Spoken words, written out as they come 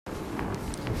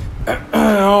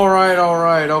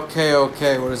Alright.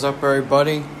 Okay. What is up,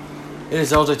 everybody? It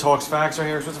is LJ Talks Facts right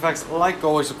here. What's the facts? Like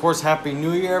always, of course, Happy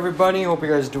New Year, everybody. Hope you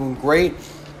guys are doing great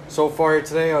so far here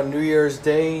today on New Year's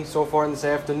Day, so far in this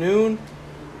afternoon.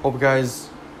 Hope you guys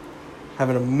have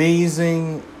an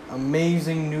amazing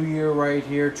New Year right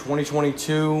here.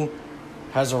 2022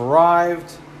 has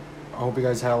arrived. I hope you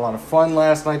guys had a lot of fun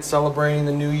last night celebrating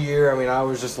the New Year. I mean, I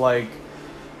was just like,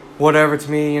 whatever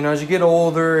to me. You know, as you get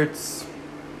older,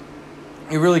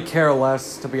 you really care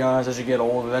less, to be honest, as you get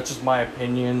older. That's just my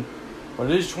opinion.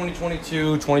 But it is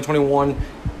 2022, 2021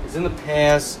 is in the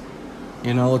past.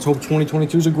 You know, let's hope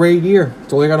 2022 is a great year.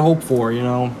 That's all you got to hope for, you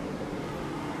know.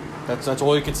 That's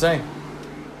all you can say.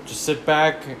 Just sit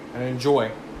back and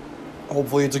enjoy.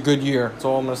 Hopefully it's a good year. That's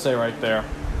all I'm going to say right there.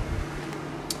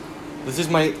 This is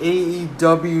my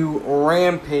AEW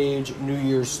Rampage New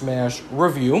Year's Smash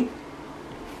review.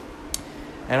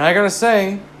 And I got to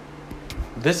say,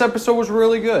 this episode was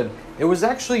really good. It was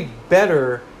actually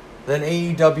better than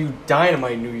AEW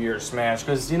Dynamite New Year's Smash.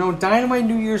 Because, you know, Dynamite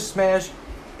New Year's Smash,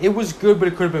 it was good, but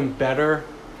it could have been better.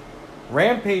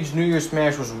 Rampage New Year's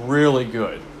Smash was really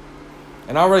good.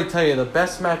 And I'll already tell you, the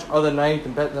best match of the night,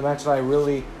 the match that I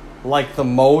really liked the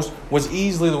most, was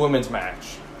easily the women's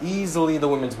match.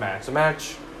 The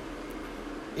match,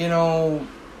 you know,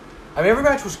 I mean, every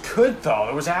match was good, though.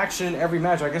 There was action in every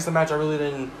match. I guess the match I really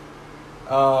didn't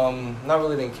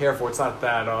care for. It's not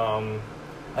that.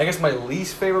 I guess my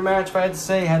least favorite match, if I had to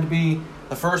say, had to be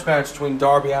the first match between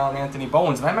Darby Allin and Anthony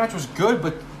Bowens. And that match was good,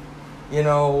 but, you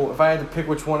know, if I had to pick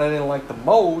which one I didn't like the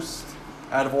most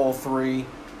out of all three,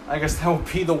 I guess that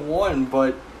would be the one.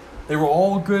 But they were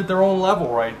all good at their own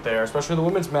level right there. Especially the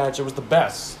women's match, it was the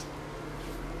best.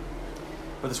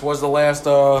 But this was the last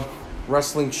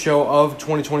wrestling show of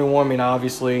 2021. I mean,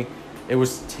 obviously, it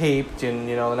was taped, and,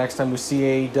 you know, the next time we see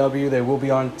AEW, they will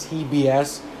be on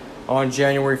TBS on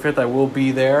January 5th. I will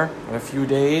be there in a few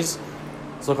days.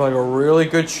 It's looking like a really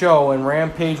good show, and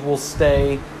Rampage will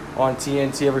stay on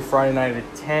TNT every Friday night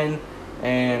at 10.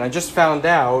 And I just found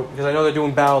out, because I know they're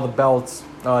doing Battle of the Belts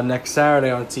next Saturday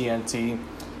on TNT.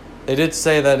 They did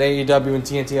say that AEW and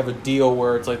TNT have a deal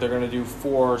where it's like they're going to do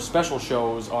 4 special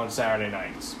shows on Saturday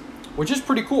nights, which is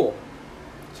pretty cool.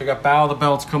 So you got Battle of the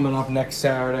Belts coming up next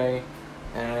Saturday,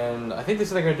 and I think they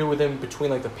said they're going to do it within between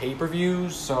like the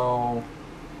pay-per-views, so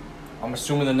I'm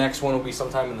assuming the next one will be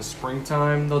sometime in the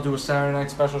springtime. They'll do a Saturday night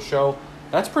special show.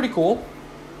 That's pretty cool.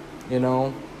 You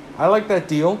know, I like that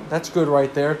deal. That's good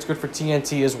right there. It's good for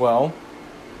TNT as well,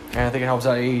 and I think it helps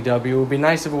out AEW. It would be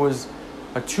nice if it was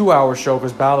a 2-hour show,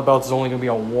 because Battle of the Belts is only going to be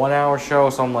a 1-hour show,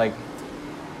 so I'm like,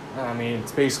 I mean,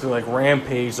 it's basically like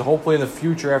Rampage, so hopefully in the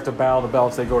future after Battle of the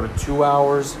Belts they go to 2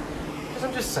 hours, because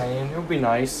I'm just saying, it would be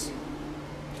nice.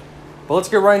 But let's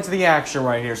get right into the action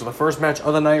right here. So the first match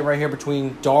of the night right here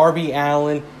between Darby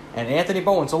Allin and Anthony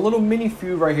Bowens. So a little mini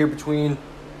feud right here between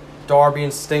Darby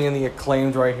and Sting and the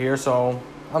Acclaimed right here, so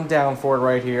I'm down for it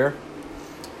right here.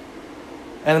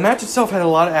 And the match itself had a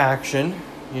lot of action.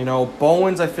 You know,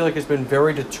 Bowens, I feel like, has been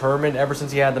very determined ever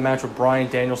since he had the match with Bryan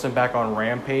Danielson back on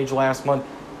Rampage last month.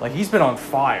 Like, he's been on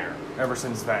fire ever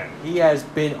since then. He has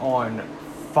been on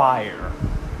fire.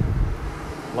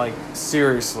 Like,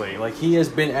 seriously. Like, he has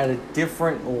been at a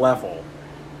different level.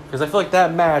 Because I feel like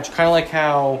that match, kind of like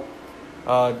how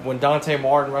when Dante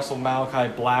Martin wrestled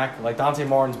Malachi Black, like, Dante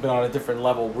Martin's been on a different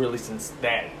level really since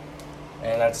then.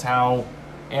 And that's how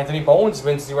Anthony Bowens has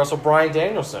been since he wrestled Bryan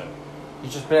Danielson.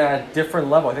 He's just been at a different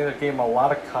level. I think that gave him a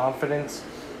lot of confidence.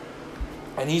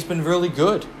 And he's been really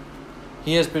good.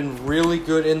 He has been really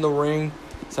good in the ring.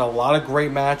 He's had a lot of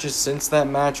great matches since that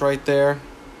match right there.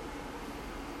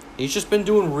 He's just been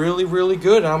doing really, really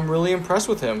good. I'm really impressed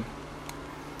with him.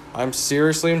 I'm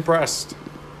seriously impressed.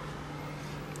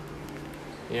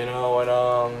 You know, and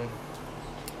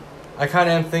I kind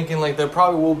of am thinking, like, there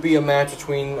probably will be a match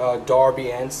between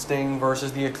Darby and Sting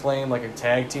versus the Acclaim, like a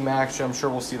tag team action. I'm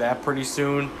sure we'll see that pretty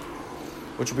soon,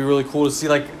 which would be really cool to see.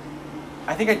 Like,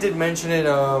 I think I did mention it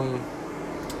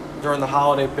during the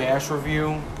Holiday Bash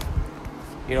review,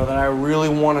 you know, that I really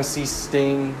want to see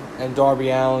Sting and Darby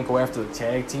Allin go after the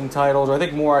tag team titles. Or I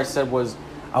think more I said was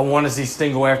I want to see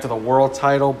Sting go after the world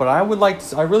title, but I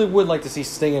really would like to see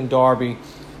Sting and Darby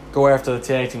go after the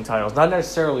tag team titles. Not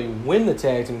necessarily win the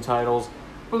tag team titles,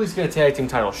 but at least get a tag team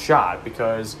title shot,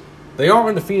 because they are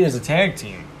undefeated as a tag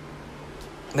team.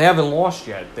 They haven't lost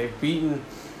yet. They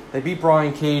beat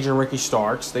Brian Cage and Ricky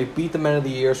Starks. They beat the Men of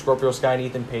the Year, Scorpio Sky and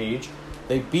Ethan Page.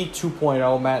 They beat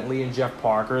 2.0, Matt Lee and Jeff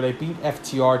Parker. They beat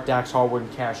FTR, Dax Harwood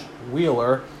and Cash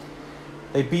Wheeler.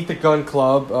 They beat the Gun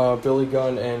Club, Billy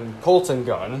Gunn and Colton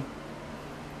Gunn.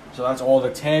 So that's all the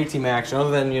tag team action.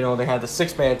 Other than, they had the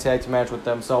 6-man tag team match with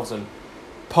themselves and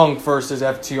Punk versus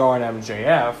FTR and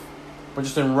MJF. But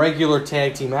just in regular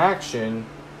tag team action,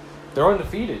 they're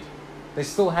undefeated. They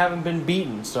still haven't been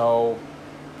beaten. So,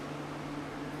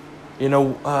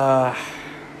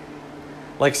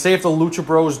 like, say if the Lucha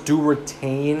Bros do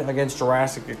retain against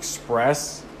Jurassic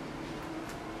Express,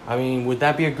 I mean, would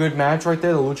that be a good match right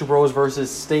there? The Lucha Bros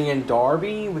versus Sting and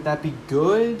Darby? Would that be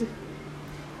good?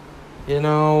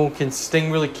 Can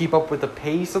Sting really keep up with the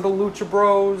pace of the Lucha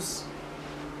Bros?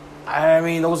 I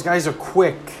mean, those guys are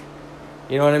quick.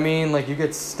 You know what I mean? Like, you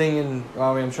get Sting and...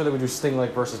 I'm sure they would do Sting,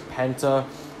 like, versus Penta.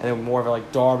 And then more of,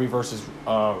 like, Darby versus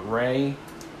Ray.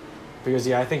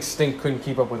 Because, I think Sting couldn't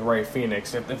keep up with Ray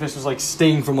Phoenix. If this was, like,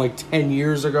 Sting from, like, 10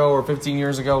 years ago or 15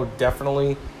 years ago,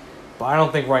 definitely. But I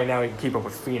don't think right now he can keep up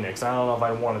with Phoenix. I don't know if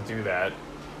I'd want to do that.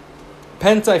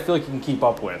 Penta, I feel like he can keep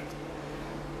up with.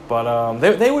 But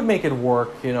they would make it work,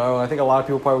 I think a lot of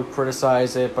people probably would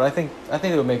criticize it, but I think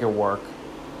they would make it work.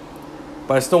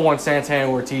 But I still want Santana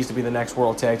and Ortiz to be the next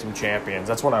World Tag Team Champions.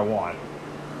 That's what I want.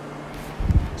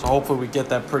 So hopefully we get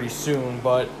that pretty soon.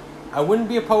 But I wouldn't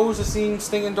be opposed to seeing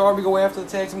Sting and Darby go after the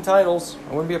tag team titles.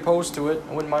 I wouldn't be opposed to it.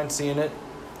 I wouldn't mind seeing it.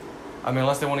 I mean,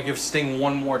 unless they want to give Sting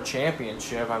one more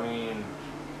championship. I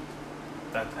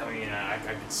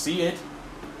could see it.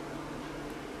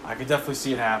 I could definitely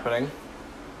see it happening.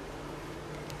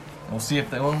 We'll see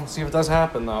if it does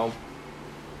happen, though.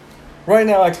 Right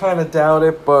now, I kind of doubt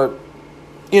it, but,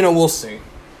 we'll see.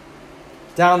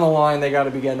 Down the line, they got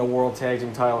to be getting a World Tag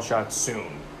Team title shot soon.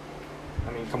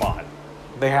 I mean, come on.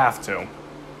 They have to.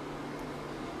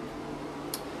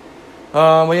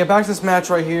 Back to this match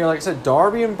right here. Like I said,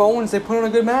 Darby and Bowens, they put on a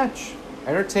good match.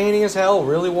 Entertaining as hell,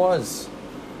 really was.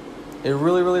 It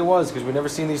really, really was, because we've never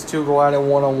seen these two go at it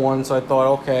one-on-one, so I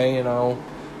thought, okay,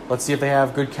 let's see if they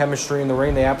have good chemistry in the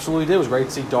ring. They absolutely did. It was great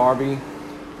to see Darby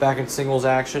back in singles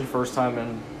action. First time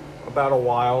in about a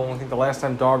while. I think the last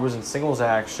time Darby was in singles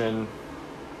action...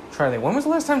 I'm trying to think. When was the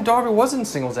last time Darby was in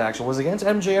singles action? Was it against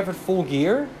MJF at Full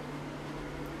Gear?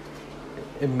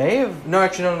 It may have... No,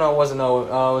 actually, no, it wasn't. No, it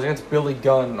was against Billy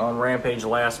Gunn on Rampage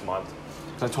last month.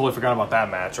 I totally forgot about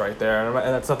that match right there. And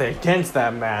that's nothing against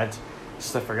that match.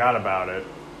 Just I forgot about it.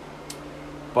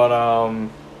 But,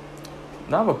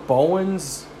 but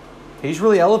Bowens... He's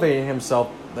really elevating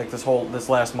himself like this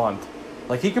last month.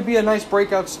 Like, he could be a nice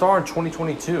breakout star in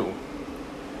 2022.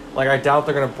 Like, I doubt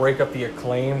they're gonna break up the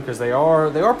Acclaim because they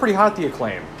are pretty hot, the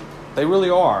Acclaim. They really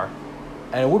are.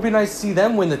 And it would be nice to see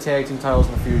them win the tag team titles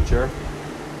in the future.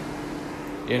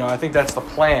 I think that's the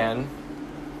plan,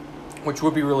 which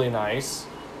would be really nice.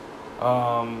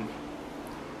 But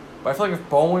I feel like if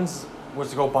Bowens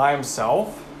was to go by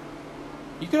himself,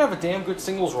 he could have a damn good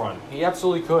singles run. He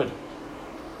absolutely could.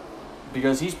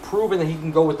 Because he's proven that he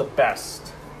can go with the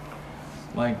best.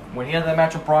 Like, when he had that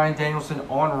match with Bryan Danielson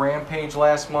on Rampage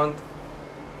last month,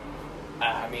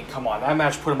 I mean, come on. That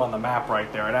match put him on the map right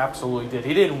there. It absolutely did.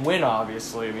 He didn't win,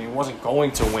 obviously. I mean, he wasn't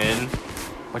going to win.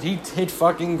 But he did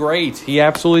fucking great. He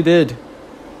absolutely did.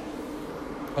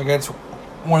 Against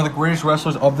one of the greatest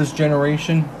wrestlers of this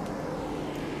generation.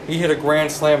 He hit a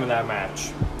grand slam in that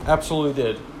match. Absolutely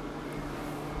did.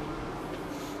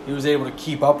 He was able to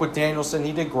keep up with Danielson.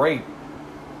 He did great.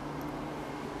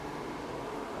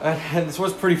 And this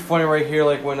was pretty funny right here,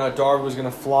 like when Darby was going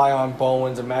to fly on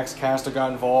Bowens and Max Caster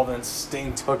got involved and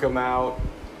Sting took him out.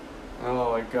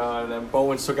 Oh my god. And then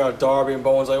Bowens took out Darby and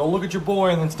Bowens like, oh, look at your boy.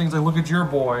 And then Sting's like, look at your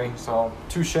boy. So,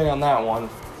 touche on that one.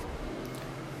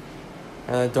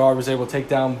 And then Darby was able to take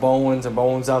down Bowens, and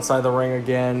Bowens outside the ring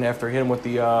again after he hit him with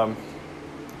the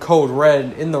Code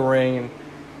Red in the ring. And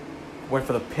went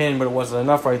for the pin, but it wasn't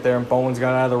enough right there, and Bowens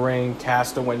got out of the ring.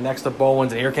 Caster went next to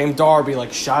Bowens, and here came Darby,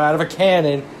 like shot out of a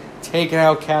cannon, taking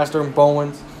out Caster and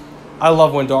Bowens. I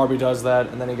love when Darby does that.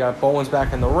 And then he got Bowens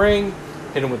back in the ring,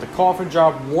 hit him with the coffin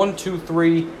drop. 1, 2,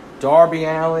 3. Darby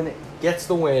Allin gets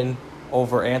the win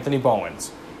over Anthony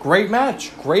Bowens. Great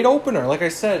match, great opener. Like I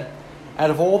said, out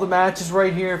of all the matches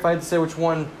right here, if I had to say which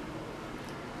one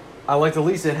I liked the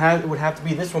least, it would have to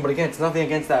be this one. But again, it's nothing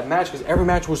against that match because every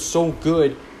match was so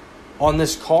good on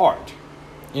this card.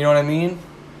 You know what I mean?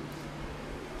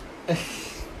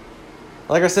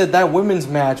 Like I said, that women's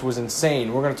match was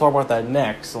insane. We're going to talk about that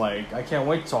next. Like, I can't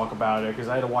wait to talk about it because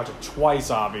I had to watch it twice,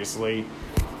 obviously.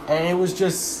 And it was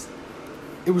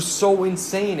so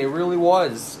insane. It really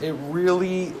was. It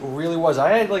really, really was.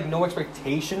 I had, like, no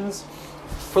expectations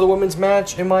for the women's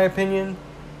match, in my opinion.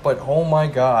 But, oh my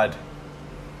god.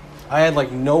 I had,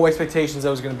 like, no expectations that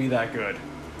it was going to be that good.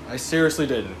 I seriously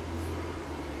didn't.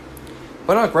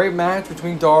 But a great match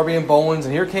between Darby and Bowens.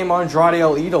 And here came Andrade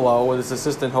El Idolo with his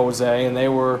assistant Jose. And they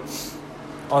were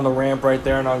on the ramp right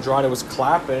there, and Andrade was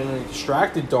clapping, and it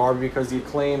distracted Darby because the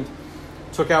Acclaimed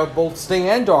took out both Sting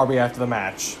and Darby after the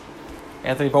match.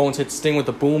 Anthony Bowens hit Sting with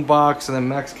the boombox, and then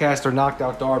Max Caster knocked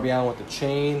out Darby Allin with the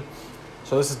chain.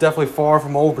 So this is definitely far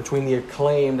from over between the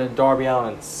Acclaimed and Darby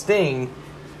Allin and Sting.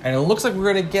 And it looks like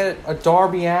we're going to get a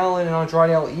Darby Allin and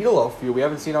Andrade El Idolo feud. We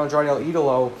haven't seen Andrade El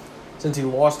Idolo since he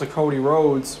lost to Cody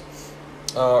Rhodes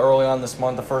early on this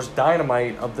month, the first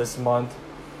Dynamite of this month,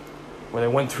 where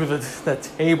they went through the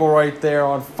table right there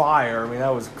on fire. I mean,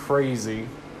 that was crazy.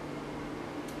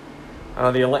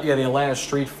 The Atlanta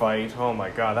Street Fight. Oh my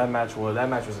God, that match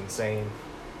was insane.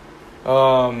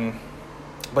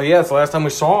 But yeah, it's the last time we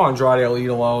saw Andrade El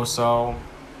Idolo, so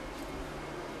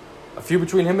a feud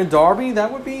between him and Darby,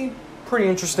 that would be pretty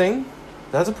interesting.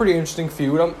 That's a pretty interesting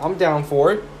feud. I'm down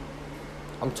for it.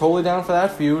 I'm totally down for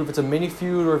that feud. If it's a mini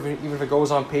feud or even if it goes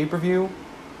on pay-per-view,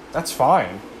 that's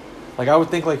fine. Like, I would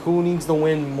think, like, who needs to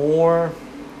win more?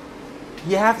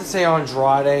 You have to say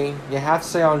Andrade. You have to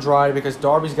say Andrade because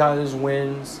Darby's got his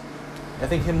wins. I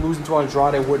think him losing to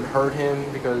Andrade wouldn't hurt him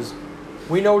because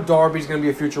we know Darby's going to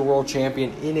be a future world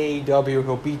champion in AEW.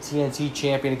 He'll be TNT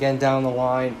champion again down the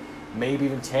line. Maybe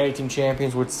even tag team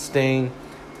champions with Sting.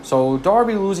 So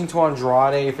Darby losing to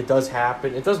Andrade, if it does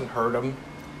happen, it doesn't hurt him.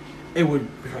 It would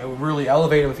really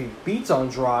elevate him if he beats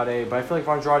Andrade, but I feel like if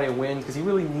Andrade wins, because he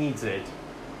really needs it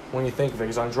when you think of it,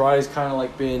 because Andrade's kind of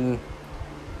like been,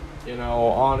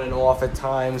 on and off at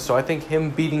times. So I think him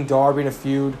beating Darby in a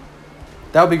feud,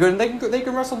 that would be good. And they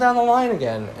can wrestle down the line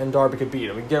again, and Darby could beat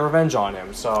him and get revenge on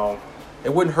him. So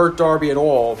it wouldn't hurt Darby at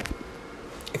all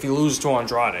if he loses to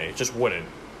Andrade. It just wouldn't.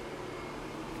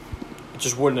 It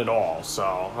just wouldn't at all.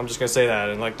 So I'm just going to say that.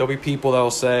 And like there'll be people that will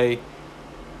say,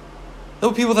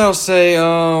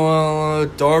 oh, well,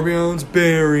 Darby Allin's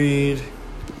buried,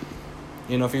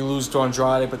 if you lose to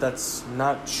Andrade, but that's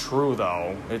not true,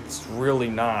 though. It's really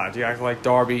not. You act like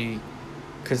Darby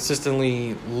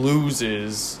consistently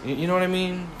loses. You know what I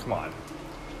mean? Come on.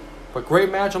 But great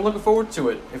match. I'm looking forward to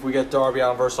it if we get Darby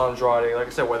Allin versus Andrade. Like I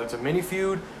said, whether it's a mini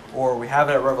feud or we have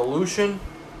it at Revolution,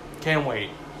 can't wait.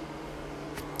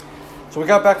 So we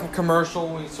got back from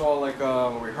commercial. We saw, we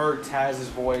heard Taz's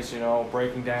voice,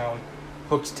 breaking down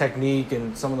Hook's technique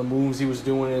and some of the moves he was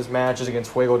doing in his matches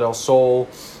against Fuego del Sol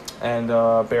and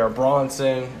Bear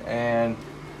Bronson. And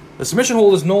the submission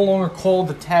hold is no longer called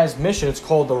the Taz Mission. It's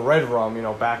called the Red Rum.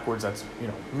 Backwards that's,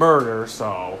 murder.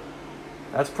 So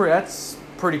that's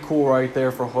pretty cool right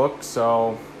there for Hook.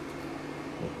 So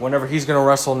whenever he's going to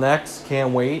wrestle next,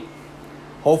 can't wait.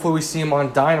 Hopefully we see him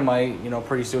on Dynamite,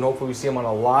 pretty soon. Hopefully we see him on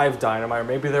a live Dynamite. Or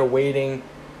maybe they're waiting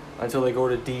until they go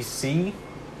to DC,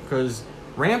 because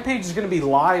Rampage is going to be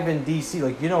live in DC.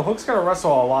 Hook's going to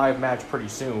wrestle a live match pretty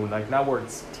soon. Not where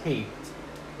it's taped.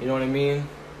 You know what I mean?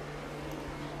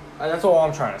 That's all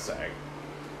I'm trying to say.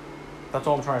 That's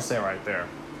all I'm trying to say right there.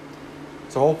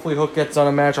 So hopefully Hook gets on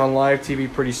a match on live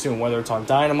TV pretty soon. Whether it's on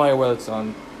Dynamite, whether it's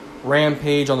on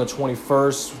Rampage on the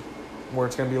 21st, where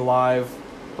it's going to be live.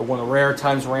 But one of the rare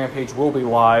times Rampage will be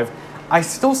live. I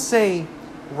still say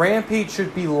Rampage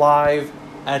should be live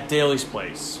at Daly's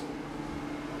Place.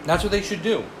 That's what they should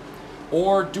do.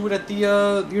 Or do it at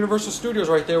the Universal Studios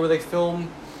right there where they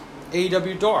film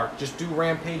AEW Dark. Just do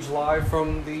Rampage live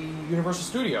from the Universal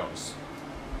Studios.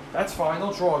 That's fine.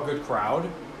 They'll draw a good crowd.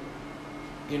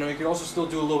 You can also still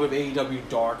do a little bit of AEW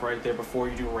Dark right there before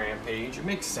you do Rampage. It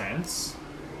makes sense.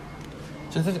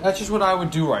 So that's just what I would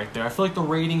do right there. I feel like the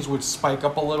ratings would spike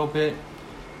up a little bit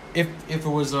if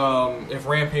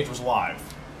Rampage was live.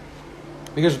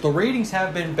 Because the ratings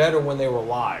have been better when they were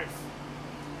live.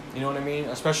 You know what I mean?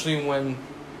 Especially when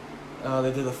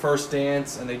they did the first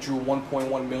dance and they drew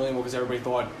 1.1 million because everybody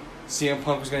thought CM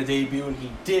Punk was going to debut, and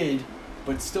he did.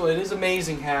 But still, it is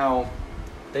amazing how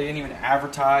they didn't even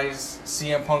advertise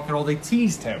CM Punk at all. They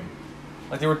teased him.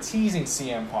 They were teasing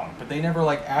CM Punk, but they never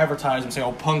advertised and say,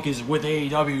 oh, Punk is with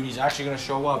AEW and he's actually going to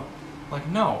show up.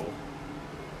 No.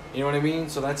 You know what I mean?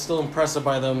 So that's still impressive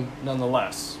by them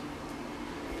nonetheless.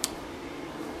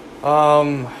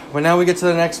 But now we get to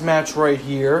the next match right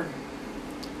here.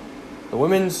 The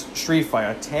women's street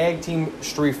fight, a tag team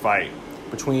street fight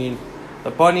between the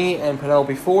Bunny and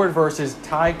Penelope Ford versus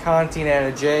Ty Conti and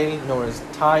Anna Jay, known as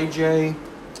Ty J.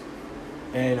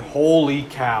 And holy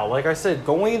cow, like I said,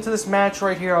 going into this match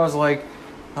right here, I was like,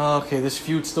 okay, this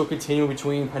feud's still continuing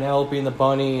between Penelope and the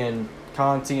Bunny and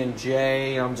Conti and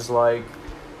Jay. I'm just like,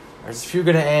 is this feud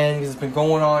going to end? Because it's been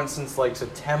going on since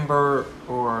September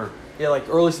or...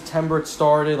 early September it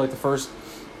started. The first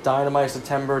Dynamite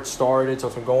September it started. So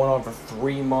it's been going on for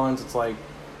 3 months. It's all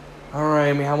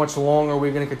right, how much longer are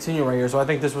we going to continue right here? So I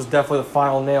think this was definitely the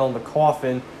final nail in the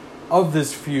coffin of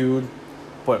this feud.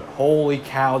 but holy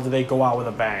cow, did they go out with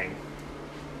a bang.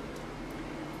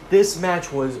 This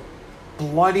match was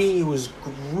bloody, it was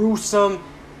gruesome,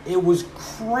 it was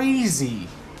crazy.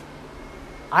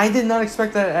 I did not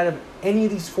expect that out of any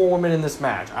of these 4 women in this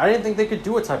match. I didn't think they could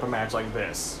do a type of match like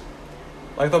this.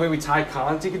 Like, I thought maybe Ty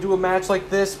Conti could do a match like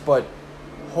this, but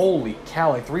holy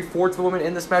cow, like 3/4 of the women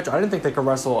in this match, I didn't think they could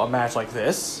wrestle a match like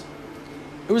this.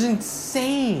 It was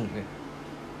insane.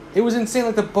 It was insane.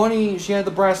 Like, the bunny, she had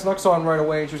the brass knucks on right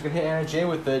away, and she was going to hit Anna Jay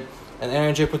with it, and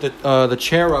Anna Jay put the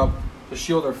chair up to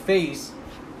shield her face,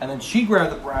 and then she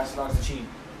grabbed the brass knucks and she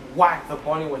whacked the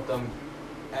bunny with them,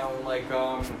 and like,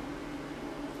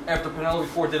 after Penelope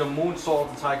Ford did a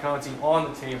moonsault to Ty Conti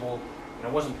on the table, and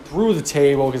it wasn't through the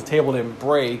table because the table didn't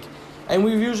break. And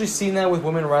we've usually seen that with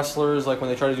women wrestlers, like when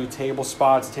they try to do table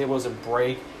spots, the table doesn't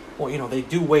break. Well, you know, they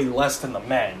do way less than the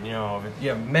men. You know, if you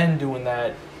have men doing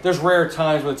that, there's rare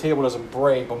times where the table doesn't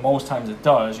break, but most times it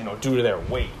does, you know, due to their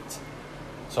weight.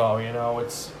 So, you know,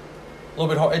 it's a little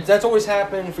bit hard. That's always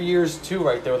happened for years, too,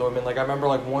 right there with women. Like, I remember,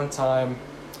 like, one time,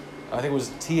 I think it was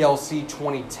TLC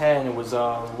 2010, it was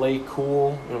Lay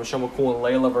Cool, you know, Michelle McCool and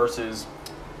Layla versus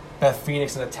Beth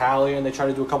Phoenix and Natalia, and they tried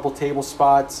to do a couple table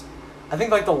spots. I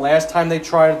think, like, the last time they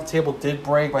tried it, the table did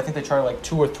break, but I think they tried it, like,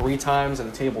 2 or 3 times, and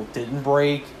the table didn't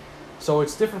break. So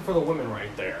it's different for the women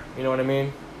right there. You know what I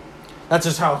mean? That's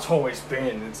just how it's always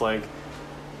been. It's like,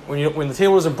 when the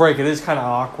table doesn't break, it is kind of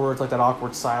awkward. It's like that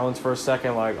awkward silence for a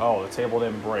second, like, oh, the table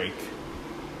didn't break.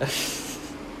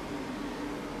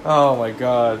 Oh, my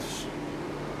gosh.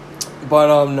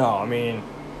 But, no, I mean,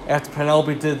 after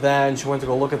Penelope did that, and she went to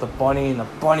go look at the bunny, and the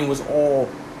bunny was all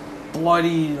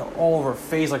bloody all over her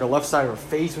face, like her left side of her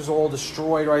face was all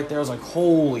destroyed right there. I was like,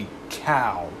 holy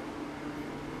cow.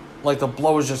 Like, the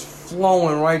blood was just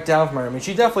flowing right down from her. I mean,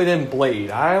 she definitely didn't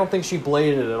bleed. I don't think she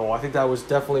bladed at all. I think that was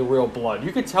definitely real blood.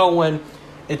 You could tell when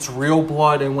it's real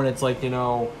blood and when it's like, you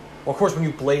know, well, of course when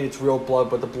you blade it's real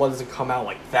blood, but the blood doesn't come out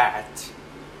like that.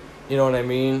 You know what I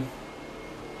mean?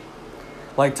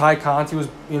 Like, Ty Conti was,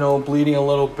 you know, bleeding a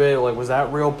little bit. Like, was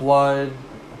that real blood?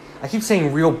 I keep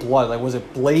saying real blood. Like, was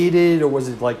it bladed or was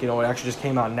it like, you know, it actually just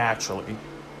came out naturally?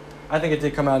 I think it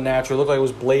did come out naturally. It looked like it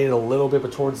was bladed a little bit,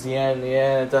 but towards the end,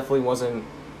 yeah, it definitely wasn't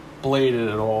bladed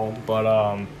at all. But,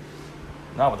 no,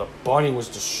 but the bunny was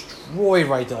destroyed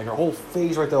right there. Like, her whole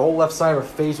face right there, the whole left side of her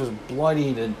face was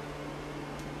bloodied. And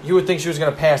you would think she was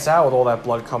going to pass out with all that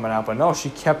blood coming out. But no, she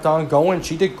kept on going.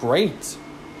 She did great.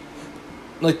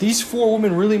 Like, these 4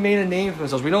 women really made a name for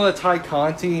themselves. We know that Ty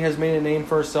Conti has made a name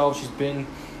for herself. She's been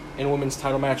in a women's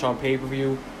title match on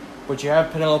pay-per-view. But you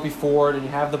have Penelope Ford, and you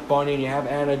have the bunny, and you have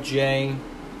Anna Jay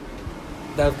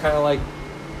that have kind of, like,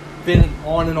 been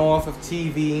on and off of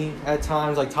TV at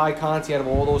times. Like, Ty Conti, out of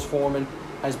all those 4 women,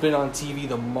 has been on TV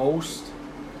the most.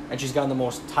 And she's gotten the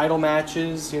most title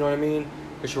matches, you know what I mean?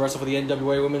 Because she wrestled for the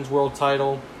NWA Women's World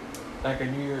title back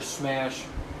at New Year's Smash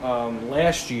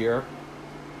last year.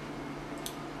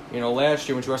 You know, last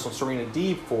year when she wrestled Serena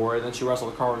Deeb for it, then she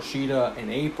wrestled Hikaru Shida in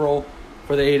April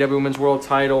for the AEW Women's World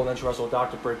title, and then she wrestled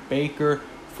Dr. Britt Baker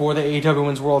for the AEW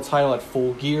Women's World title at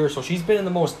Full Gear. So she's been in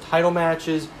the most title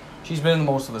matches. She's been in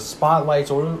the most of the spotlight.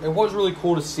 So it was really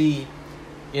cool to see,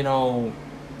 you know,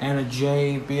 Anna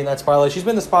Jay be in that spotlight. She's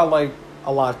been in the spotlight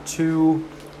a lot too,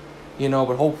 you know,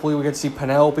 but hopefully we get to see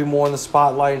Penelope more in the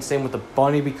spotlight, and same with the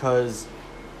bunny, because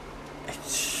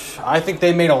I think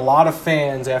they made a lot of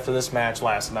fans after this match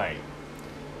last night.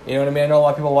 You know what I mean? I know a lot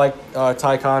of people like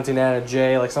Ty Conti and Anna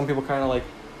Jay. Like, some people kind of like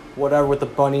whatever with the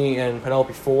bunny and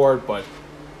Penelope Ford, but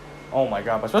oh my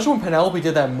god. Especially when Penelope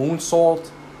did that moonsault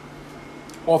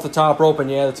off the top rope, and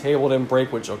yeah, the table didn't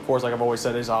break, which of course, like I've always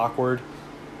said, is awkward.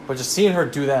 But just seeing her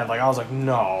do that, like, I was like,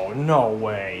 no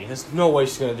way. There's no way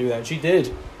she's going to do that. And she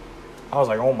did. I was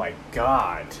like, oh my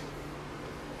god.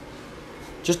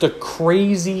 Just a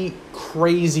crazy,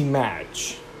 crazy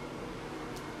match.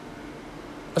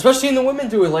 Especially seeing the women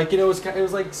do it. Like, you know, it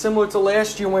was like similar to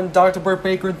last year when Dr. Britt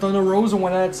Baker and Thunder Rosa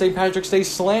went at St. Patrick's Day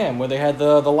Slam, where they had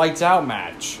the lights out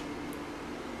match.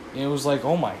 And it was like,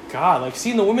 oh my god. Like,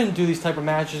 seeing the women do these type of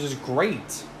matches is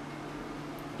great.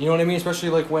 You know what I mean? Especially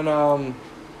like when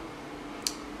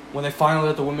they finally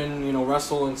let the women, you know,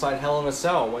 wrestle inside Hell in a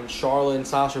Cell. When Charlotte and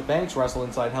Sasha Banks wrestled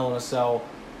inside Hell in a Cell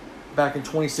back in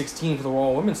 2016 for the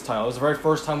Raw Women's title. It was the very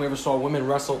first time we ever saw women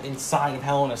wrestle inside of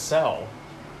Hell in a Cell.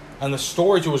 And the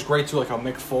story too was great too, like how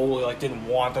Mick Foley like didn't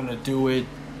want them to do it,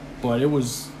 but it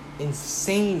was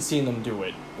insane seeing them do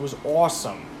it. It was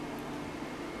awesome.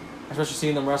 Especially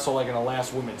seeing them wrestle like in a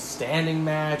last women standing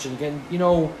match, and again, you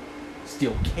know,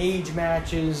 steel cage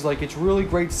matches. Like, it's really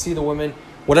great to see the women,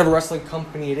 whatever wrestling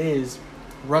company it is,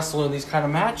 wrestle in these kind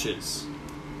of matches.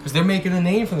 Because they're making a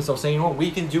name for themselves, saying, we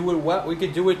can do it well. We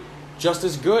could do it just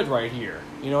as good right here.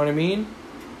 You know what I mean?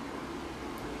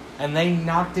 And they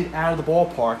knocked it out of the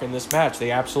ballpark in this match. They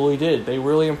absolutely did. They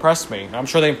really impressed me. I'm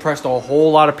sure they impressed a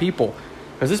whole lot of people.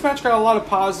 Because this match got a lot of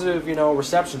positive,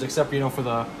 receptions, except, for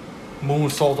the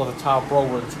moonsault on the top rope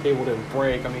where the table didn't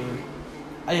break. I mean,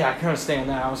 I can understand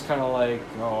that. I was kind of like,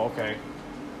 oh, okay.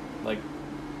 Like,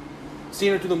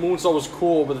 seeing it through the moonsault was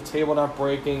cool, but the table not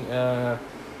breaking, that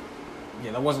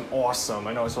wasn't awesome.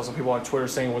 I know I saw some people on Twitter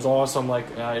saying it was awesome. Like,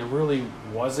 it really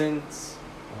wasn't.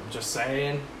 I'm just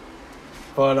saying.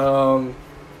 But, no,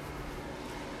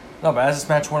 but as this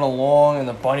match went along and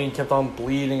the bunny kept on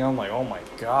bleeding, I'm like, oh my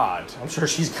god. I'm sure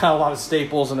she's got a lot of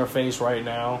staples in her face right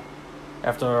now.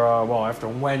 After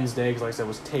Wednesday, because like I said, it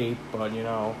was tape, but,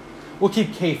 we'll keep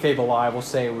kayfabe alive. We'll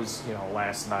say it was,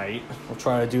 last night. We'll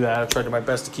try to do that. I'll try to do my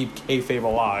best to keep kayfabe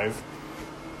alive.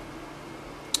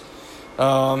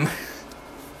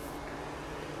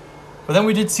 But then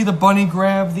we did see the bunny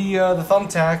grab the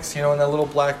thumbtacks, in that little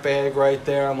black bag right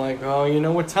there. I'm like, oh, you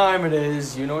know what time it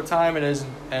is. You know what time it is.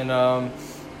 And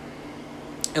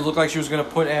it looked like she was going to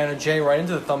put Anna Jay right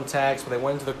into the thumbtacks, but they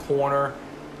went into the corner.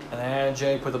 And then Anna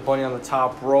Jay put the bunny on the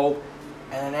top rope.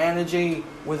 And then Anna Jay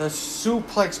with a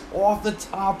suplex off the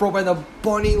top rope, and the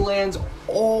bunny lands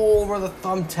all over the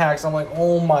thumbtacks. I'm like,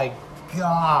 oh my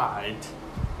god.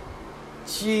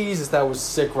 Jesus, that was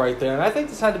sick right there. And I think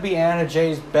this had to be Anna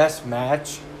Jay's best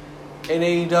match in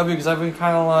AEW, because I've been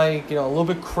kind of like, a little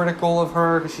bit critical of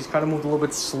her, because she's kind of moved a little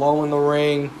bit slow in the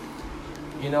ring.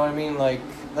 You know what I mean? Like,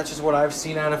 that's just what I've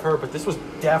seen out of her, but this was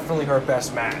definitely her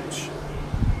best match.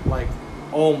 Like,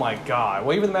 oh my god.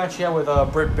 Well, even the match she had with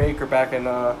Britt Baker back in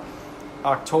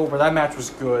October, that match was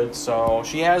good, so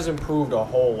she has improved a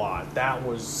whole lot. That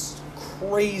was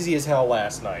crazy as hell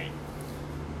last night.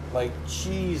 Like,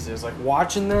 Jesus, like,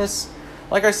 watching this,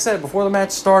 like I said, before the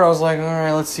match started, I was like, all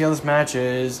right, let's see how this match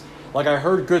is. Like, I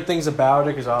heard good things about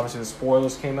it, because obviously the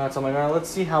spoilers came out, so I'm like, all right, let's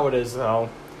see how it is, though.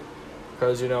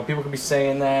 Because, people could be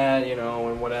saying that,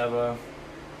 and whatever.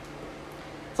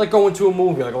 It's like going to a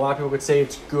movie. Like, a lot of people could say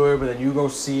it's good, but then you go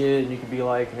see it, and you could be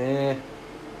like, eh. You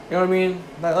know what I mean?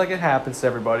 Like, it happens to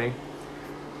everybody.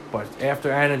 But after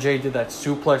Anna Jay did that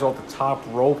suplex off the top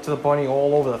rope to the bunny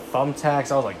all over the thumbtacks,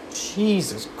 I was like,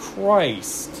 Jesus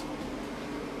Christ.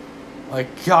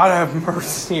 Like, God have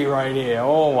mercy right here.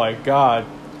 Oh, my God.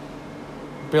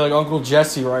 Be like Uncle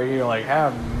Jesse right here. Like,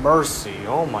 have mercy.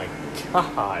 Oh, my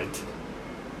God.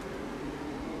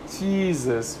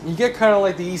 Jesus. You get kind of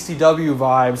like the ECW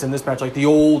vibes in this match. Like, the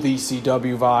old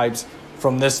ECW vibes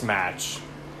from this match.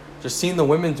 Just seeing the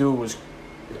women do it was...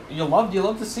 You love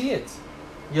to see it.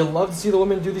 You love to see the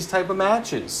women do these type of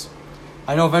matches.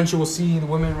 I know eventually we'll see the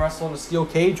women wrestle in a steel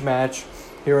cage match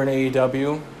here in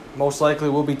AEW. Most likely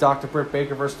will be Dr. Britt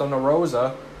Baker versus Thunder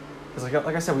Rosa. Because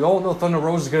like I said, we all know Thunder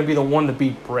Rosa is going to be the one to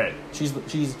beat Britt.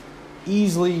 She's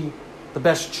easily the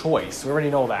best choice. We already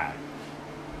know that.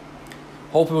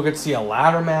 Hopefully we'll get to see a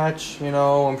ladder match.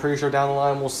 I'm pretty sure down the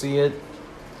line we'll see it.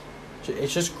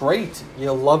 It's just great.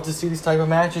 You love to see these type of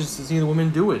matches, to see the women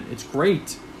do it. It's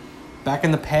great. Back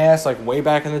in the past, like way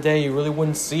back in the day, you really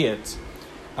wouldn't see it.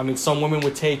 I mean, some women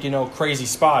would take, crazy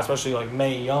spots, especially like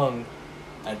Mae Young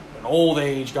at an old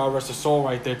age, God rest her soul,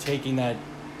 right there, taking that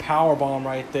power bomb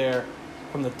right there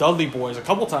from the Dudley Boys. A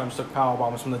couple times took power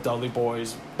bombs from the Dudley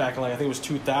Boys back in, like, I think it was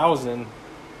 2000.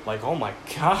 Like, oh my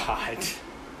God.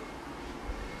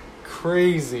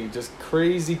 Crazy. Just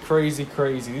crazy, crazy,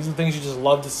 crazy. These are things you just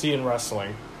love to see in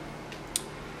wrestling.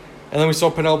 And then we saw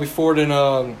Penelope Ford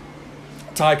and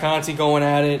Ty Conti going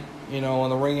at it, on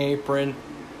the ring apron.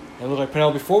 And it looked like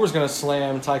Penelope Ford was going to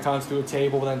slam Ty Conti through a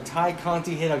table, but then Ty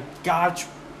Conti hit a gotch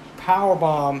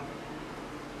powerbomb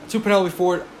to Penelope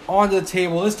Ford onto the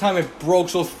table. This time it broke,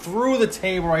 so through the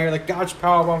table right here, the gotch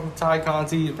powerbomb from Ty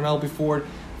Conti to Penelope Ford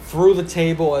through the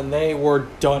table, and they were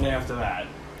done after that.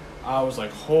 I was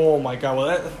like, oh my God.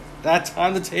 Well, that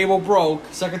time the table broke.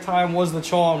 Second time was the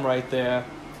charm right there.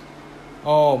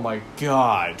 Oh my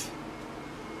God.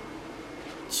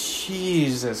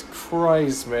 Jesus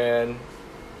Christ, man.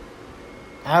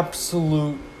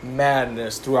 Absolute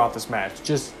madness throughout this match.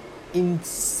 Just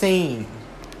insane.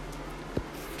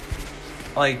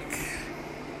 Like,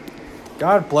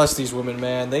 God bless these women,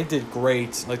 man. They did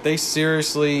great. Like, they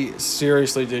seriously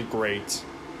did great.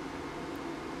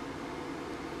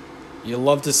 You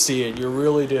love to see it. You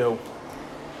really do.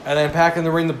 And then back in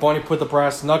the ring, the bunny put the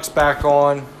brass knucks back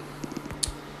on.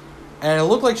 And it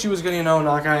looked like she was going to,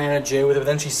 knock out Anna Jay with it. But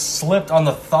then she slipped on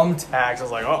the thumbtacks. I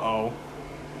was like, uh-oh.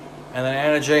 And then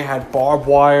Anna Jay had barbed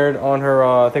wired on her,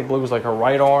 I believe it was like her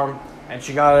right arm. And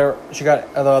she got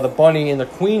the bunny in the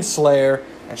Queen Slayer.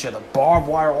 and she had the barbed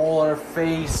wire all on her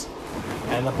face,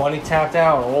 and the bunny tapped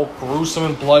out, all gruesome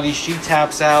and bloody. She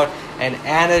taps out, and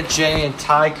Anna Jay and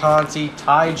Ty Conti,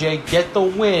 Ty J, get the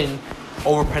win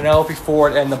over Penelope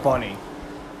Ford and the bunny.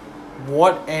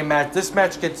 What a match. This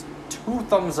match gets 2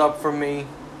 thumbs up from me.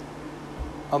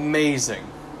 Amazing.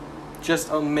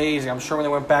 Just amazing. I'm sure when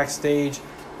they went backstage,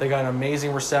 they got an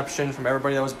amazing reception from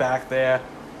everybody that was back there.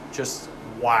 Just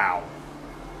wow.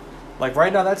 Like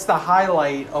right now, that's the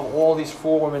highlight of all these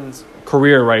 4 women's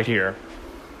career right here.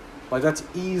 Like that's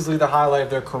easily the highlight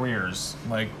of their careers.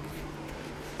 Like,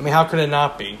 I mean, how could it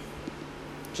not be?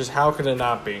 Just how could it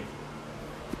not be?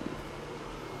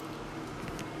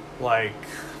 Like,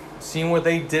 seeing what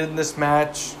they did in this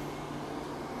match,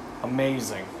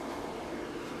 amazing.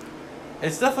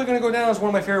 It's definitely going to go down as one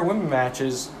of my favorite women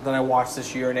matches that I watched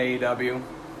this year in AEW.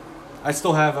 I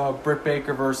still have Britt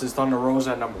Baker versus Thunder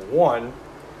Rosa at number 1.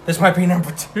 This might be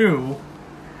number 2.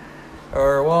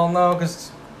 Or, well, no,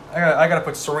 because I got to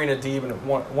put Serena Deeb in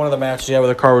one of the matches you had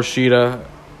with Hikaru Shida.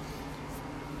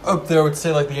 Up there, I would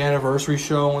say, like, the anniversary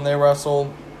show when they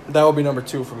wrestled. That would be number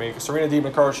 2 for me, because Serena Deeb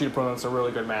and Hikaru Shida put on some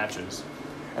really good matches.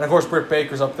 And, of course, Britt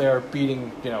Baker's up there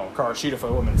beating, Hikaru Shida for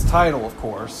the women's title, of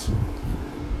course.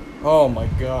 Oh, my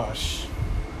gosh.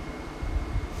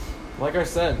 Like I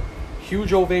said,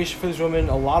 huge ovation for these women,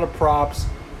 a lot of props.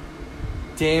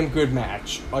 Damn good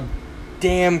match. A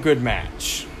damn good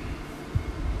match.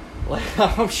 Like,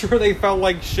 I'm sure they felt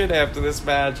like shit after this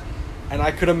match. And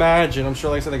I could imagine. I'm sure,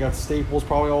 like I said, they got staples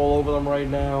probably all over them right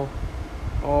now.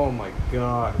 Oh, my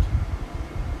God.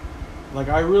 Like,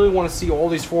 I really want to see all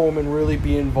these 4 women really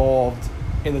be involved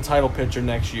in the title picture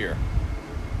next year.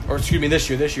 Or, excuse me, this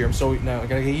year. I'm so, now I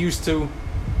got to get used to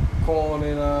calling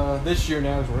it this year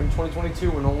now. Because we're in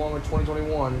 2022. We're no longer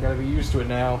 2021. Got to be used to it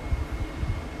now.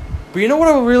 But you know what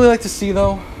I would really like to see,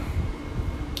 though?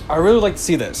 I really like to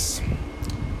see this.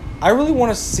 I really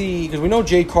want to see, because we know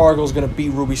Jade Cargill is going to beat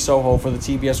Ruby Soho for the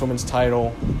TBS Women's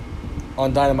title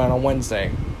on Dynamite on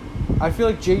Wednesday. I feel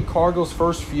like Jade Cargill's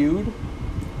first feud,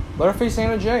 let her face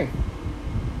Anna Jay.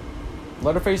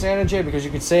 Let her face Anna Jay, because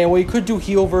you could say, well, you could do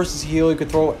heel versus heel. You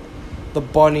could throw the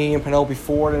Bunny and Penelope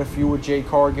Ford in a feud with Jade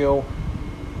Cargill.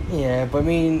 Yeah, but I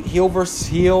mean, heel versus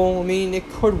heel, I mean, it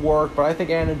could work, but I think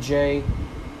Anna Jay,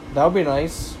 that would be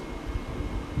nice.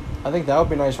 I think that would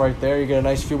be nice right there. You get a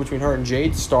nice feud between her and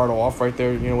Jade to start off right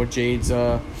there, with Jade's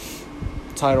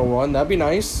title run. That'd be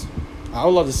nice. I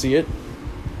would love to see it.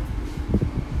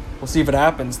 We'll see if it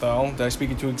happens, though. Did I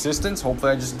speak into existence?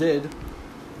 Hopefully I just did.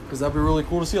 Because that'd be really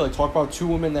cool to see. Like, talk about 2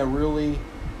 women that really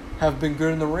have been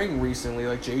good in the ring recently.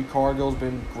 Like, Jade Cargill's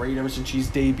been great ever since she's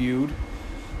debuted.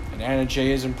 And Anna Jay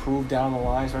has improved down the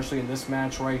line, especially in this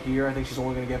match right here. I think she's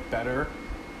only going to get better.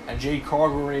 And Jade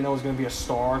Cargill already knows is going to be a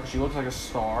star, because she looks like a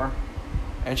star.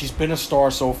 And she's been a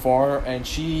star so far, and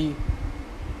she's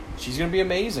going to be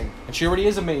amazing. And she already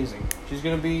is amazing. She's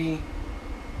going to be,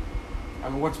 I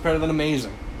mean, what's better than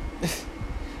amazing?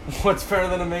 What's better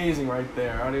than amazing right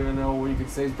there? I don't even know what you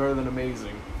could say is better than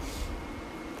amazing.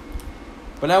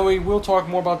 But now we will talk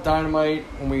more about Dynamite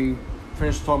when we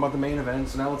finish talking about the main event.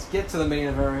 So now let's get to the main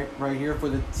event right here for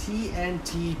the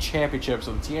TNT Championship.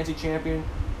 So the TNT Champion,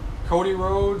 Cody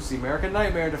Rhodes, the American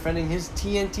Nightmare, defending his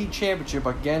TNT Championship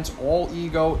against All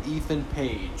Ego Ethan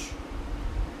Page.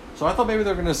 So I thought maybe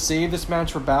they were going to save this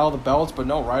match for Battle of the Belts, but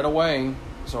no, right away.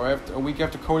 So a week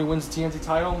after Cody wins the TNT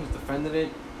title, he's defended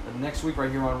it the next week right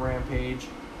here on Rampage.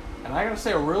 And I got to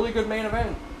say, a really good main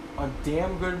event. A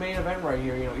damn good main event right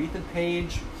here. Ethan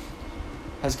Page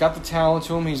has got the talent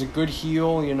to him. He's a good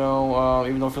heel, even though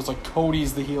it feels like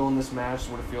Cody's the heel in this match, is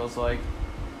what it feels like.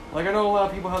 Like, I know a lot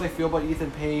of people how they feel about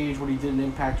Ethan Page, what he did in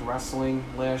Impact Wrestling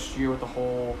last year with the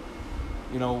whole,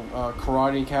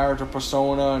 karate character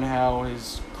persona, and how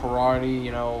his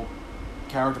karate,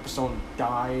 character persona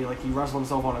died. Like, he wrestled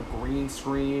himself on a green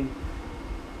screen.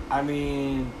 I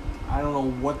mean, I don't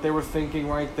know what they were thinking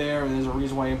right there, and there's a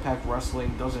reason why Impact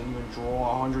Wrestling doesn't even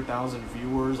draw 100,000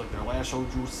 viewers. Like, their last show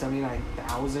drew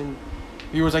 79,000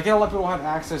 viewers. I get a lot of people have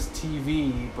access to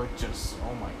TV, but just,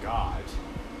 oh my god.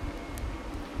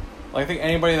 Like, I think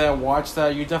anybody that watched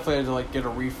that, you definitely had to, get a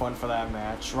refund for that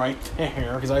match right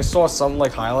there. Because I saw some,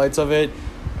 highlights of it,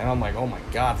 and I'm like, oh my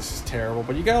god, this is terrible.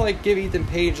 But you gotta, give Ethan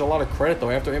Page a lot of credit, though.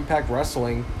 After Impact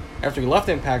Wrestling, after he left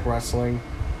Impact Wrestling,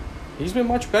 he's been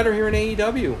much better here in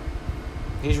AEW.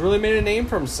 He's really made a name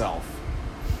for himself.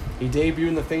 He debuted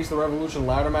in the Face of the Revolution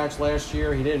ladder match last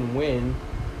year. He didn't win,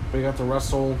 but he got to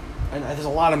wrestle. And there's a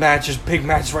lot of matches, big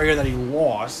matches right here that he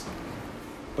lost.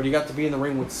 But he got to be in the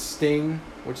ring with Sting,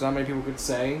 which not many people could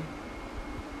say.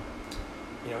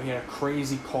 He had a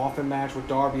crazy coffin match with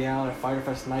Darby Allin at Fyter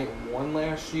Fest Night 1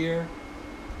 last year.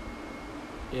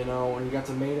 You know, and you got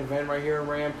the main event right here in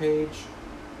Rampage.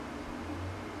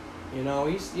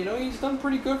 He's done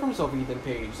pretty good for himself, Ethan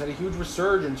Page. He's had a huge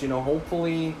resurgence,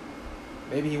 hopefully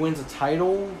maybe he wins a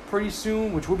title pretty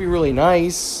soon, which would be really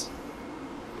nice.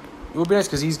 It would be nice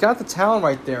because he's got the talent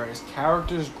right there, and his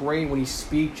character's great when he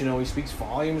speaks. He speaks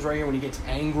volumes right here when he gets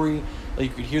angry. Like,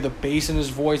 you could hear the bass in his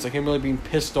voice, like him really being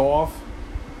pissed off.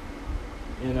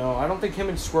 I don't think him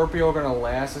and Scorpio are going to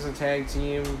last as a tag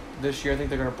team this year. I think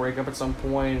they're going to break up at some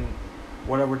point. And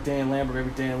whatever, maybe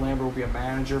Dan Lambert will be a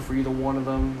manager for either one of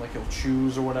them. Like, he'll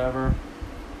choose or whatever.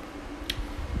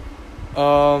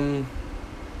 But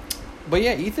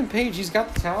yeah, Ethan Page, he's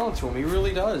got the talent to him. He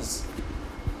really does.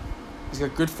 He's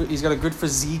got a good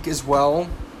physique as well.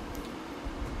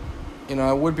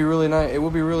 It would be really nice. It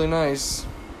would be really nice.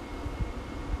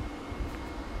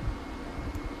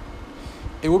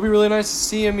 It would be really nice to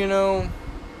see him, It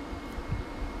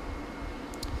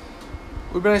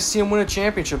would be nice to see him win a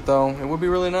championship, though. It would be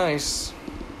really nice.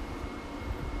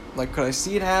 Like, could I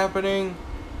see it happening?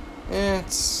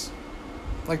 It's...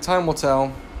 like, time will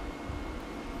tell.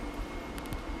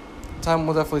 Time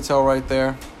will definitely tell right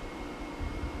there.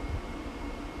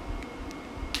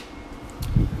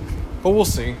 But we'll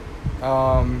see.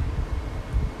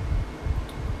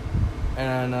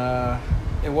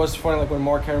 It was funny, like, when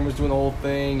Mark Henry was doing the whole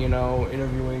thing,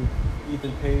 interviewing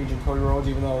Ethan Page and Cody Rhodes,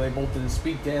 even though they both didn't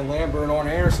speak. Dan Lambert and Arn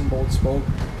Anderson both spoke.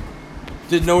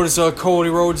 Did notice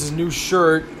Cody Rhodes' new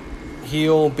shirt,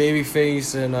 heel,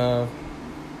 babyface, and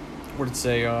what did it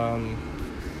say?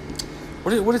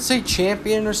 What did it say?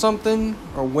 Champion or something?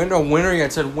 Or winner? Yeah,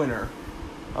 it said winner.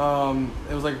 It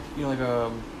was like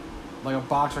like a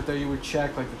box right there you would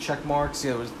check, like the check marks.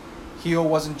 Yeah, it was heel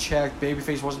wasn't checked,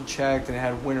 babyface wasn't checked, and it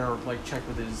had winner like checked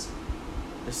with his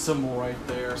symbol right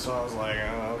there. So I was like,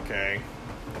 oh, okay.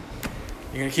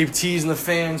 You're gonna keep teasing the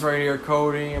fans right here,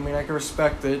 Cody. I mean, I can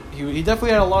respect it. He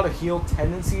definitely had a lot of heel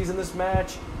tendencies in this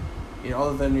match.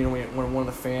 Other than when one of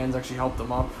the fans actually helped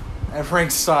him up at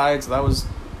ringside. So that was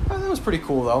pretty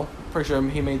cool though. Pretty sure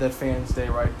he made that fans' day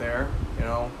right there.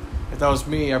 If that was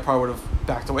me, I probably would have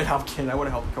backed away. I'm kidding. I would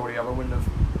have helped Cody up. I wouldn't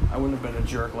have been a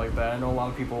jerk like that. I know a lot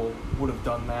of people would have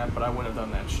done that, but I wouldn't have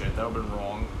done that shit. That would have been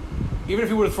wrong. Even if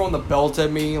he would have thrown the belt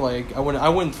at me, like I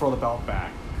wouldn't throw the belt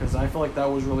back because I feel like that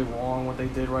was really wrong what they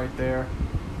did right there.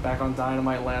 Back on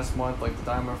Dynamite last month, like the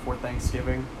Dynamite before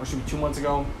Thanksgiving, or should be 2 months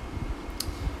ago.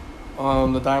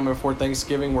 The Dynamite before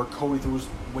Thanksgiving, where Cody threw his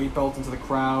weight belt into the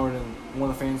crowd and one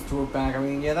of the fans threw it back. I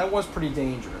mean, yeah, that was pretty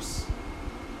dangerous.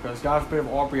 Because God forbid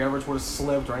if Aubrey Edwards would have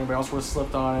slipped or anybody else would have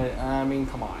slipped on it. I mean,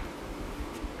 come on.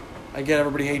 I get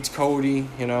everybody hates Cody,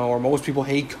 or most people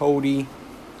hate Cody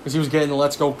because he was getting the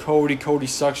 "Let's go Cody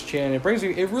sucks" chant.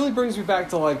 It really brings me back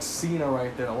to like Cena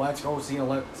right there. Let's go Cena,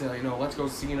 let's go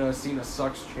Cena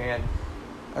sucks chant.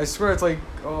 I swear it's like,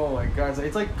 oh my God,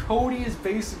 it's like Cody is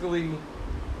basically.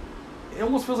 It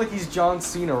almost feels like he's John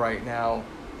Cena right now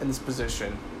in this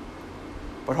position.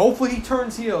 But hopefully he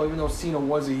turns heel, even though Cena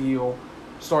was a heel.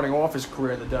 Starting off his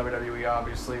career in the WWE,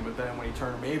 obviously, but then when he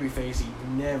turned babyface, he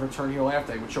never turned heel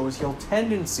after. He would show his heel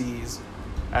tendencies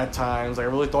at times. Like I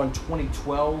really thought in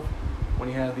 2012, when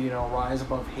he had the Rise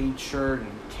Above Hate shirt,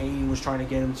 and Kane was trying to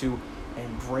get him to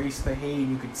embrace the hate, and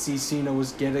you could see Cena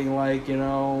was getting like, maybe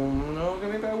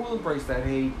I will embrace that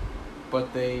hate,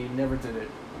 but they never did it.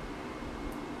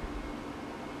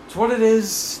 It's what it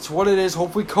is. It's what it is.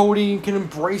 Hopefully Cody can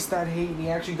embrace that hate, and he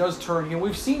actually does turn heel.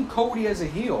 We've seen Cody as a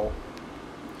heel.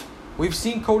 We've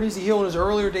seen Cody as a heel in his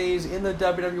earlier days in the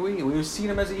WWE. We've seen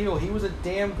him as a heel. He was a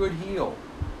damn good heel.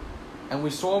 And we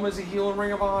saw him as a heel in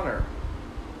Ring of Honor.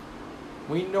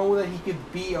 We know that he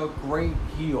could be a great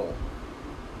heel.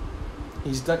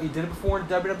 He did it before in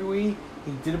WWE.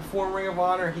 He did it before in Ring of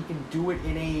Honor. He can do it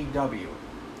in AEW.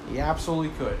 He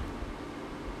absolutely could.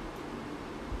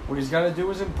 What he's got to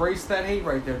do is embrace that hate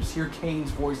right there. Just hear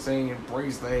Kane's voice saying,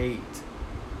 embrace the hate.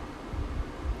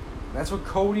 That's what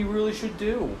Cody really should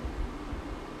do.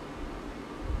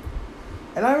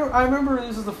 And I remember,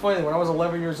 this is the funny thing, when I was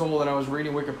 11 years old and I was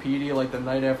reading Wikipedia, like the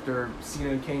night after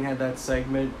Cena and Kane had that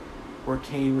segment where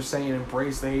Kane was saying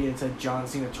embrace the hate and said John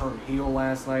Cena turned heel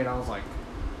last night, I was like,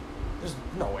 there's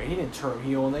no way, he didn't turn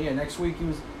heel. And then next week he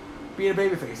was being a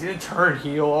babyface. He didn't turn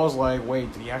heel. I was like,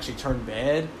 wait, did he actually turn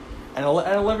bad? And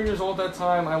at 11 years old at that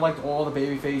time, I liked all the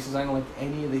baby faces. I didn't like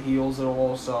any of the heels at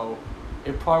all, so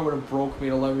it probably would have broke me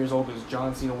at 11 years old because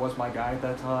John Cena was my guy at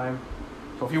that time.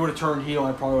 So if he would have turned heel,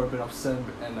 I probably would have been upset,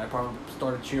 and I probably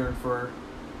started cheering for,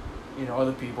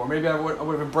 other people. Or maybe I would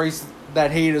have embraced that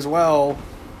hate as well.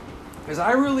 Because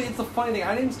it's the funny thing,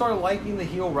 I didn't start liking the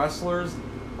heel wrestlers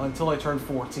until I turned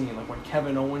 14. Like when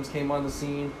Kevin Owens came on the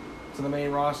scene, to the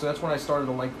main roster, that's when I started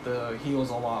to like the heels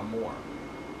a lot more.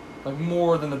 Like,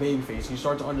 more than the babyface. You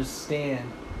start to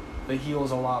understand the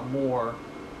heels a lot more.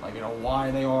 Like, you know,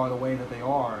 why they are the way that they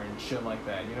are and shit like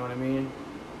that. You know what I mean?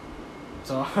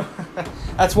 So,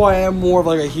 that's why I am more of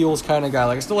like a heels kind of guy.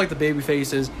 Like, I still like the baby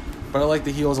faces, but I like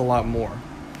the heels a lot more.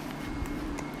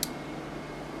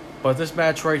 But this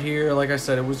match right here, like I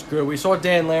said, it was good. We saw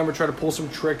Dan Lambert try to pull some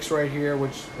tricks right here,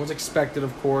 which was expected,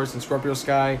 of course. And Scorpio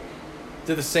Sky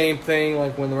did the same thing.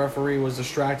 Like, when the referee was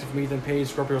distracted from Ethan Page,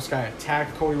 Scorpio Sky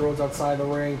attacked Cody Rhodes outside the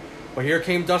ring. But here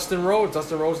came Dustin Rhodes.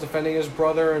 Dustin Rhodes defending his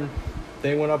brother, and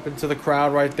they went up into the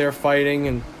crowd right there fighting,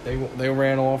 and they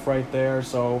ran off right there.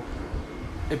 So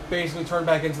it basically turned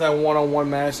back into that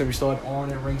one-on-one match that we still had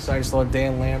Arn at ringside, still had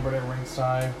Dan Lambert at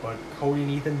ringside, but Cody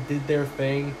and Ethan did their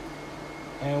thing.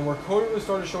 And where Cody really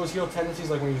started to show his heel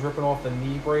tendencies, like when he was ripping off the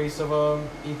knee brace of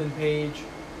Ethan Page,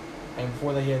 and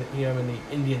before that he had him in the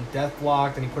Indian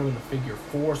Deathlock, and he put him in the figure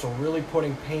four, so really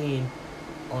putting pain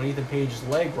on Ethan Page's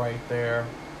leg right there,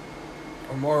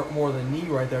 or more the knee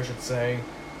right there, I should say.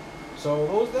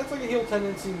 So that's like a heel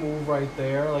tendency move right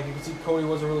there. Like, you can see Cody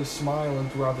wasn't really smiling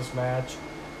throughout this match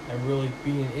and really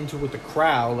being into it with the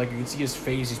crowd. Like, you can see his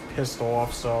face, he's pissed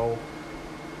off, so...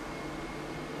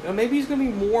 You know, maybe he's going to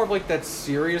be more of like that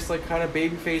serious like kind of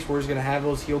babyface where he's going to have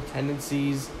those heel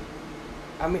tendencies.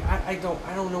 I mean, I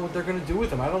don't know what they're going to do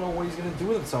with him. I don't know what he's going to do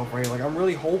with himself right here. Like, I'm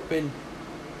really hoping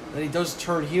that he does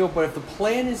turn heel, but if the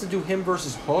plan is to do him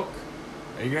versus Hook,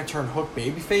 are you going to turn Hook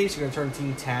babyface? You're going to turn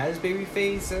Team Taz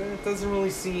babyface? It doesn't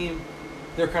really seem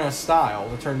their kind of style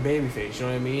to turn babyface, you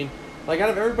know what I mean? Like,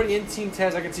 out of everybody in Team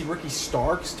Taz, I could see Ricky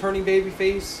Starks turning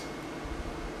babyface.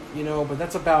 You know, but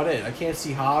that's about it. I can't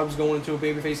see Hobbs going into a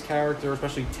babyface character,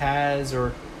 especially Taz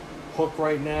or Hook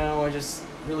right now. I just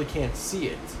really can't see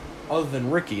it. Other than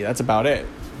Ricky, that's about it.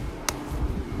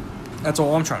 That's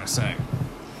all I'm trying to say.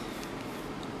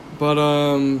 But,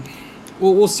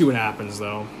 we'll see what happens,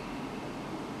 though.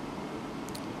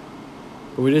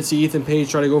 But we did see Ethan Page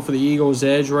try to go for the Ego's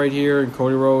Edge right here, and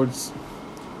Cody Rhodes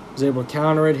was able to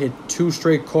counter it, hit 2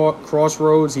 straight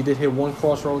crossroads. He did hit 1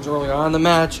 crossroads early on in the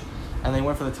match. And they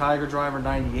went for the Tiger Driver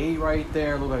 98 right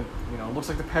there. Look like, you know, it looks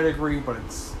like the pedigree, but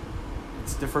it's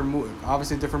different move.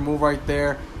 Obviously a different move right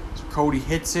there. So Cody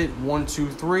hits it 1, 2,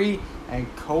 3,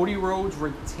 and Cody Rhodes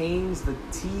retains the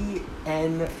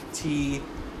TNT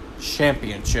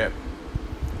Championship.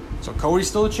 So Cody's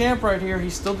still the champ right here.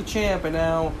 He's still the champ, and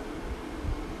now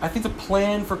I think the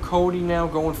plan for Cody now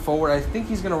going forward, I think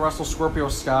he's going to wrestle Scorpio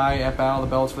Sky at Battle of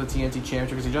the Belts for the TNT Championship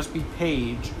because he just beat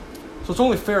Page. So it's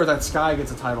only fair that Sky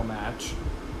gets a title match.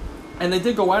 And they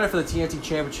did go at it for the TNT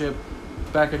Championship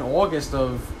back in August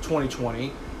of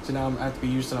 2020. So now I have to be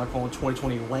used to not calling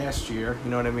 2020 last year.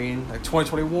 You know what I mean? Like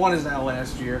 2021 is now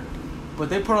last year. But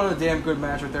they put on a damn good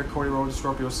match right there. Cody Rhodes and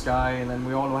Scorpio Sky. And then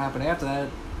we all know what happened after that.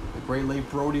 The great late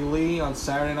Brody Lee on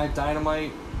Saturday Night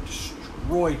Dynamite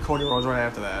destroyed Cody Rhodes right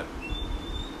after that.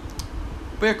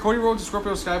 But yeah, Cody Rhodes and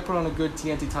Scorpio Sky put on a good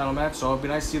TNT title match. So it'd be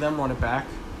nice to see them run it back.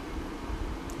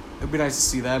 It'd be nice to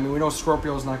see that. I mean, we know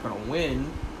Scorpio's not going to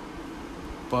win.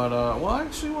 But,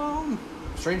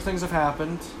 strange things have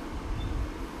happened.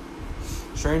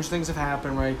 Strange things have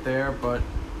happened right there, but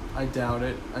I doubt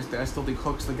it. I still think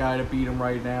Hook's the guy to beat him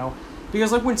right now.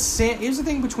 Because, like, here's the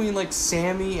thing between, like,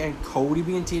 Sammy and Cody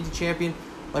being TNT champion.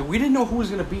 Like, we didn't know who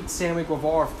was going to beat Sammy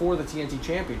Guevara for the TNT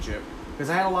championship. Because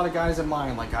I had a lot of guys in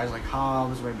mind, like guys like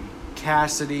Hobbs, maybe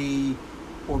Cassidy,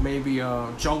 or maybe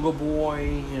Jungle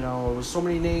Boy, you know, there was so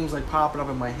many names like popping up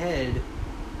in my head,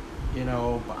 you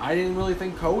know, but I didn't really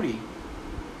think Cody.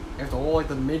 After all like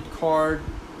the mid-card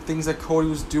things that Cody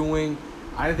was doing,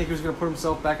 I didn't think he was going to put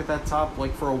himself back at that top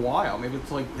like for a while, maybe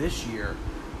until like this year,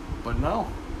 but no.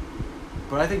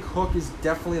 But I think Hook is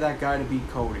definitely that guy to beat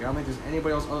Cody. I don't think there's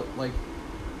anybody else, like,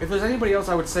 if there's anybody else,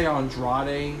 I would say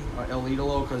Andrade, El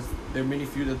Idolo, because their mini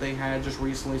feud that they had just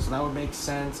recently, so that would make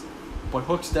sense. But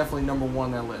Hook's definitely number 1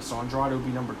 on that list, so Andrade would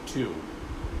be number 2.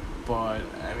 But,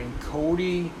 I mean,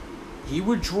 Cody, he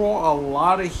would draw a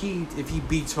lot of heat if he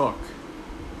beats Hook.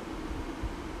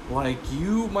 Like,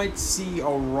 you might see a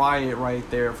riot right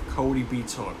there if Cody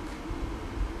beats Hook.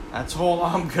 That's all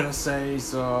I'm going to say,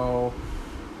 so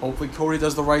hopefully Cody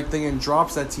does the right thing and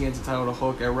drops that TNT title to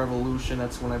Hook at Revolution.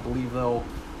 That's when I believe they'll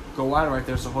go at it right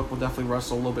there, so Hook will definitely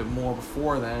wrestle a little bit more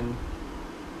before then.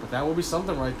 But that will be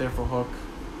something right there for Hook.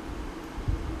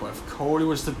 But if Cody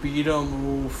was to beat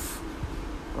him, oof.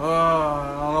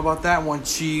 I don't know about that one,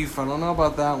 Chief. I don't know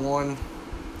about that one.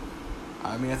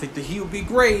 I mean, I think the heat would be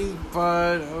great,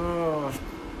 but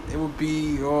it would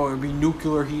be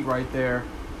nuclear heat right there.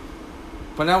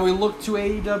 But now we look to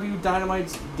AEW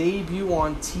Dynamite's debut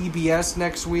on TBS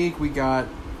next week. We got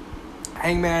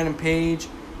Hangman and Page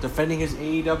defending his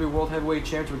AEW World Heavyweight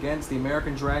Championship against the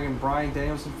American Dragon Bryan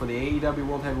Danielson for the AEW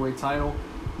World Heavyweight title.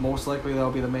 Most likely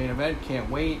that'll be the main event. Can't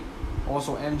wait.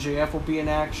 Also, MJF will be in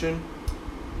action.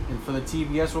 And for the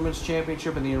TBS Women's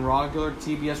Championship and the inaugural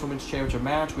TBS Women's Championship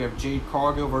match, we have Jade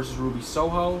Cargill versus Ruby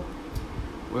Soho.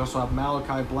 We also have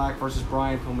Malachi Black versus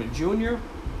Brian Pillman Jr.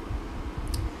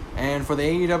 And for the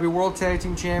AEW World Tag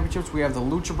Team Championships, we have the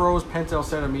Lucha Bros, Penta El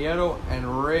Zero Miedo,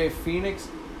 and Rey Fenix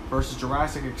versus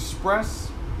Jurassic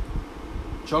Express.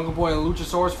 Jungle Boy and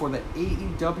Luchasaurus for the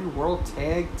AEW World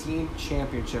Tag Team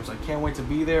Championships. I can't wait to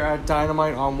be there at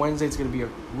Dynamite on Wednesday. It's going to be a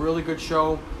really good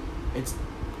show. It's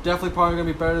definitely probably going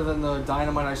to be better than the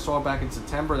Dynamite I saw back in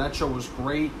September. That show was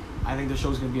great. I think the show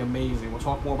is going to be amazing. We'll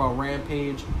talk more about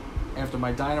Rampage after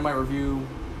my Dynamite review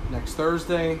next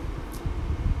Thursday.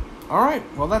 All right,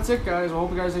 well, that's it, guys. I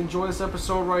hope you guys enjoy this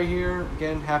episode right here.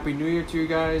 Again, Happy New Year to you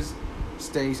guys.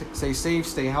 Stay safe,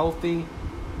 stay healthy.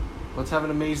 Let's have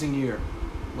an amazing year.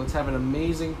 Let's have an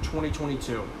amazing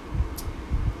 2022.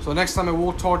 So the next time I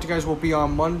will talk to you guys will be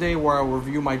on Monday, where I'll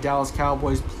review my Dallas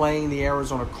Cowboys playing the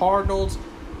Arizona Cardinals.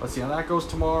 Let's see how that goes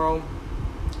tomorrow.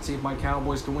 See if my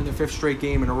Cowboys can win their 5th straight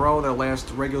game in a row, their last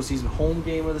regular season home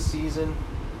game of the season.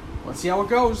 Let's see how it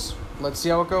goes.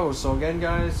 So again,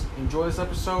 guys, enjoy this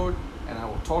episode, and I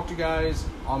will talk to you guys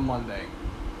on Monday.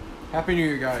 Happy New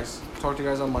Year, guys. Talk to you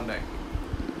guys on Monday.